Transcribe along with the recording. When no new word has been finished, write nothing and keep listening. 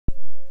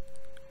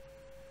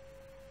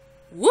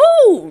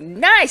Woo!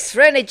 Nice,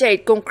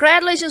 Renegade!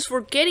 Congratulations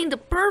for getting the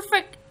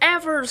perfect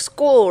ever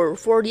score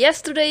for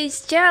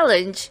yesterday's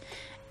challenge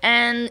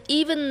and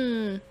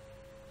even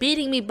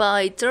beating me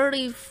by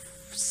 30...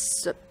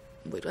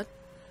 Wait, what?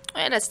 Oh,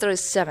 yeah, that's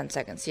 37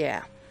 seconds,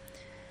 yeah.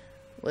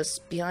 Was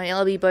behind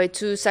LB by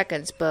 2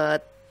 seconds,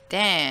 but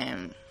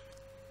damn.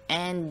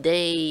 And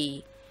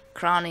they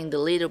crowning the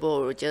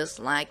leaderboard just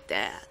like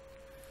that.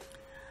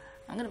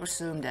 I'm gonna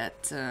presume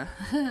that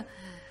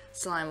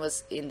Slime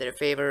was in their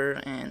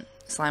favor, and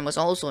Slime was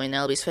also in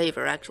LB's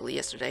favor actually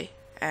yesterday.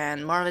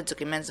 And Marvin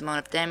took immense amount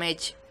of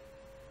damage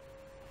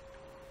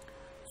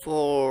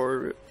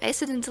for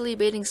accidentally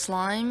baiting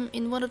Slime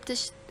in one of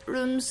the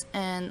rooms,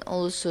 and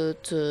also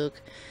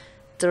took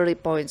 30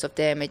 points of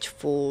damage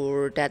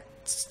for that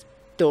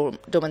Dome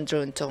and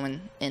Drone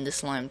Tomen in the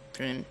Slime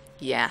room.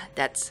 Yeah,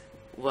 that's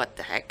what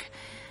the heck.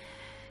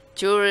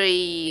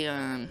 Jury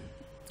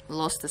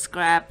lost the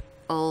scrap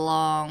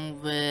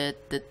along with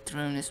the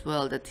drone as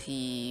well that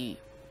he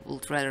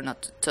would rather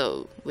not to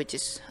tow, which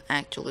is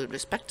actually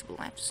respectable,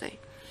 I have to say.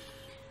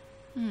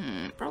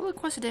 Probably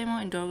Quasi-Demo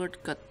and Dogard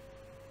got...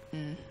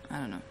 I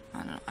don't know, I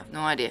have no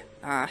idea.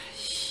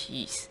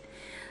 Jeez.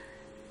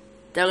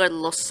 Dogard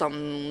lost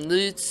some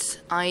loots.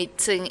 I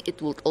think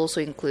it would also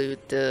include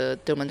the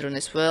Dome and Drone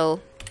as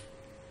well.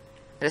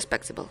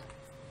 Respectable.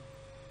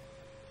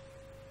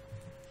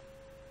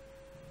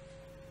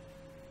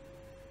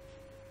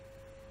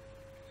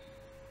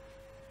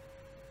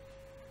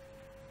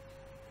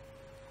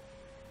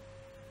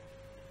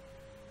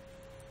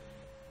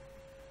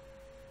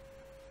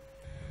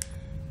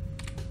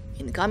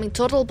 Incoming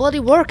total body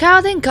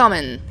workout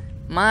incoming!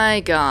 My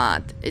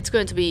god, it's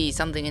going to be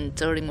something in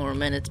 30 more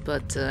minutes,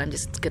 but I'm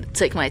just gonna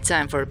take my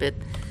time for a bit.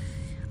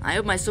 I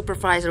hope my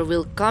supervisor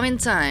will come in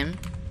time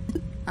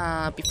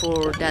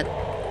before that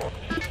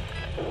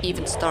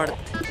even started,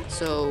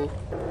 so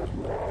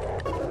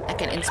I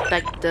can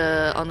inspect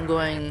the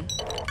ongoing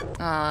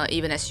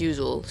even as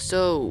usual.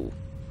 So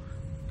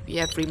we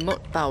have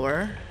remote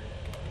power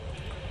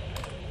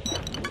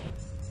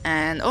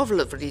and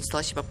overload for the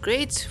installation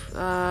upgrades.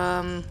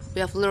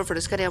 We have lure for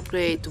the Scotty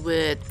upgrade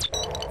with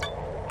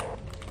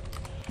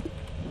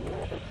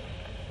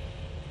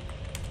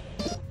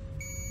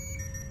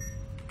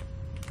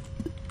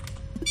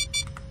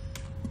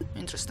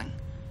interesting.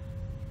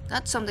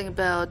 That's something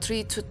about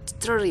 3 to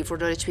 30 for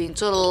the HP in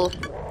total.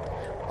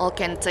 All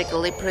can take a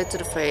leap right to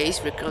the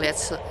face.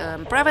 Requires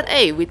private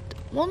A with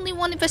only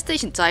one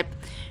infestation type,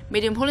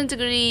 medium hull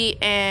integrity,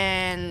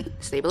 and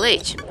stable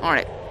age.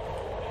 Alright.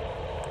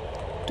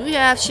 Do we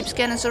have ship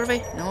scan and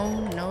survey?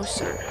 No, no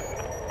sir.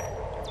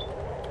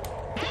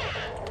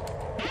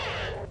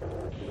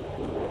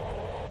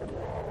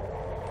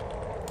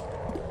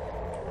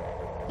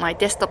 My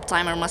desktop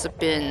timer must have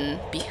been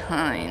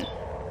behind.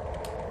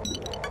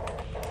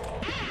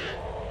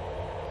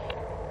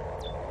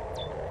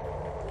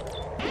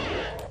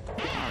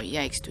 Oh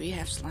yikes, do we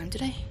have slime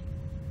today?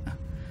 Oh.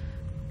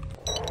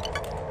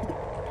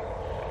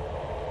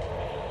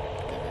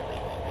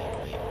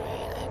 Wait,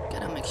 I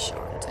gotta make sure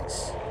on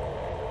things.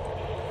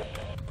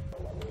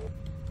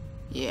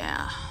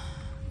 Yeah,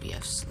 we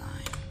have slime.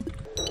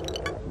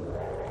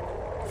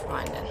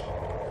 Fine then.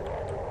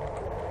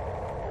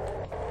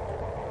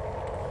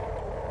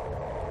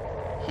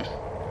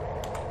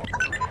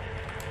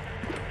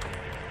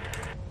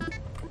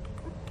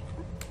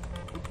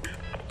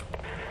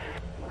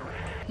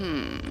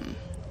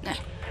 Nah,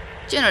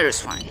 generator's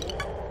fine.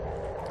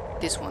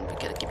 This one we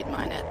gotta keep in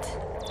mind that.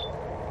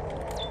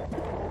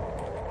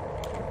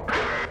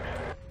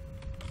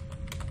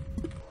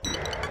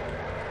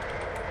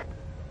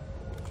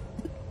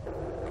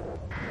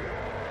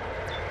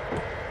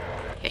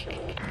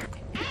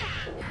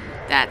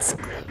 That's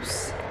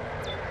close.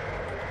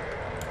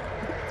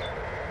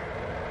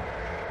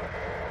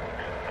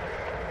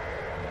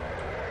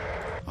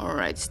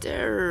 Alright, is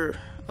there...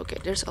 Okay,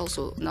 there's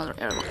also another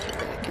airlock here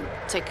that I can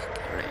take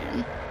care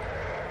in.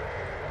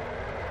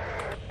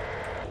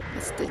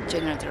 That's the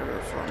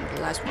generator from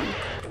the last one.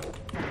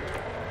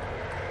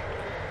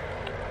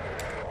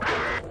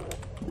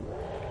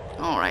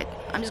 Alright,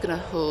 I'm just gonna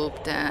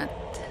hope that...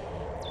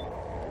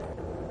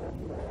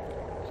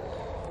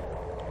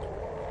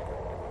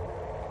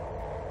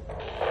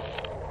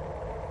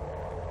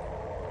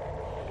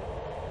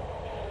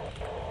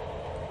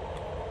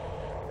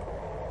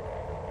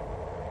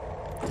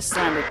 the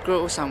slime will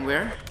grow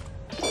somewhere,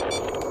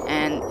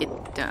 and it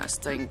does,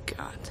 thank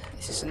god.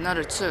 This is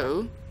another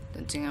tow.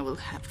 Don't think I will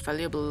have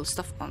valuable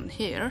stuff on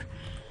here.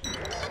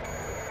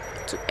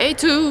 To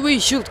A2 we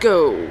should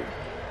go.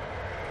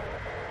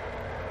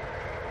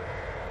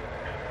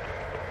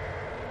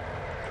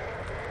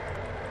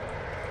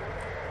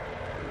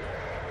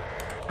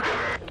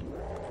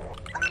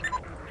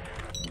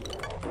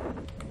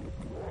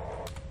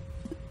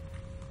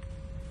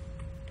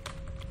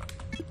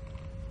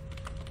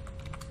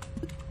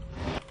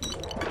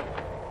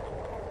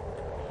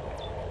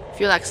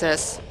 Fuel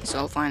access is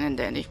all fine and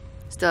dandy.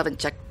 Still haven't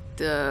checked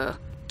the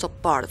top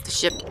part of the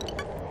ship,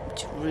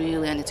 which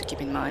really I need to keep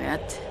in mind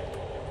at.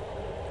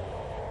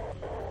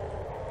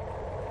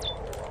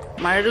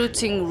 My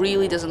routing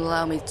really doesn't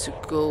allow me to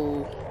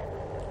go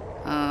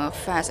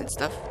fast and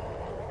stuff.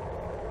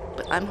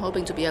 But I'm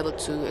hoping to be able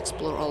to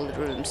explore all the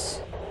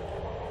rooms.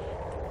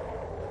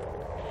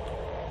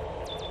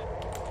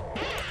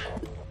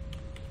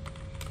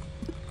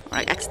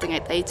 Alright, exiting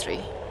at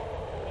A3.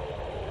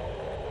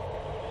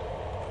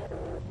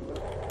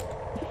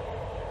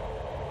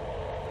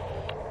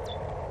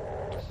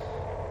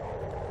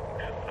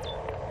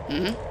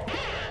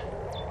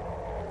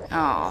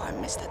 Oh, I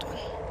missed that one.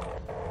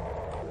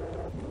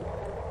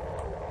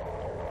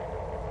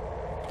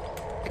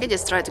 I can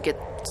just try to get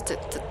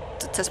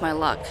to test my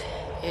luck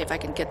if I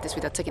can get this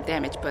without taking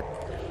damage, but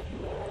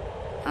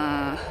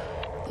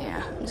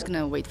yeah, I'm just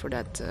gonna wait for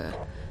that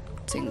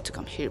thing to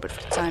come here. But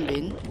for the time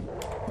being,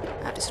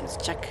 I just want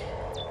to check.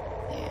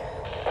 Yeah.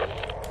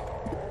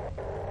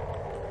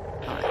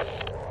 Alright.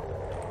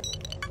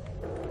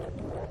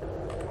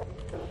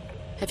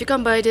 Have you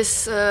come by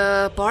this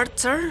part,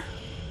 sir?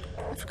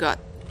 I forgot.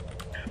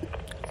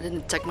 I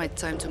didn't take my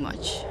time too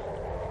much.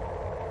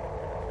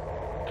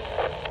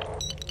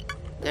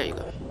 There you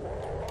go.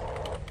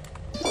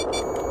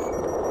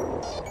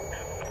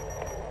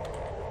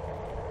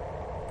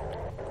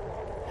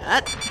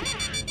 What?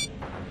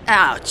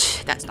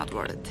 Ouch, that's not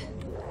worth it.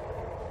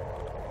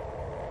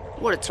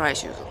 What a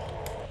tricycle.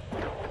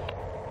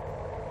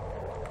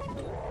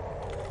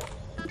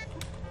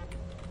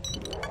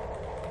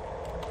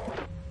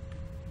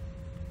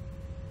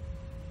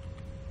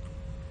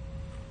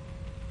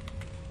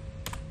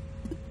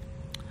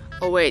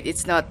 Oh wait,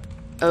 it's not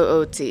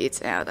OOT,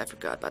 it's out. I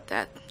forgot about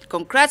that.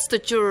 Congrats to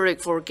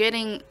Jurek for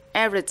getting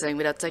everything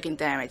without taking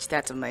damage.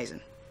 That's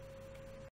amazing.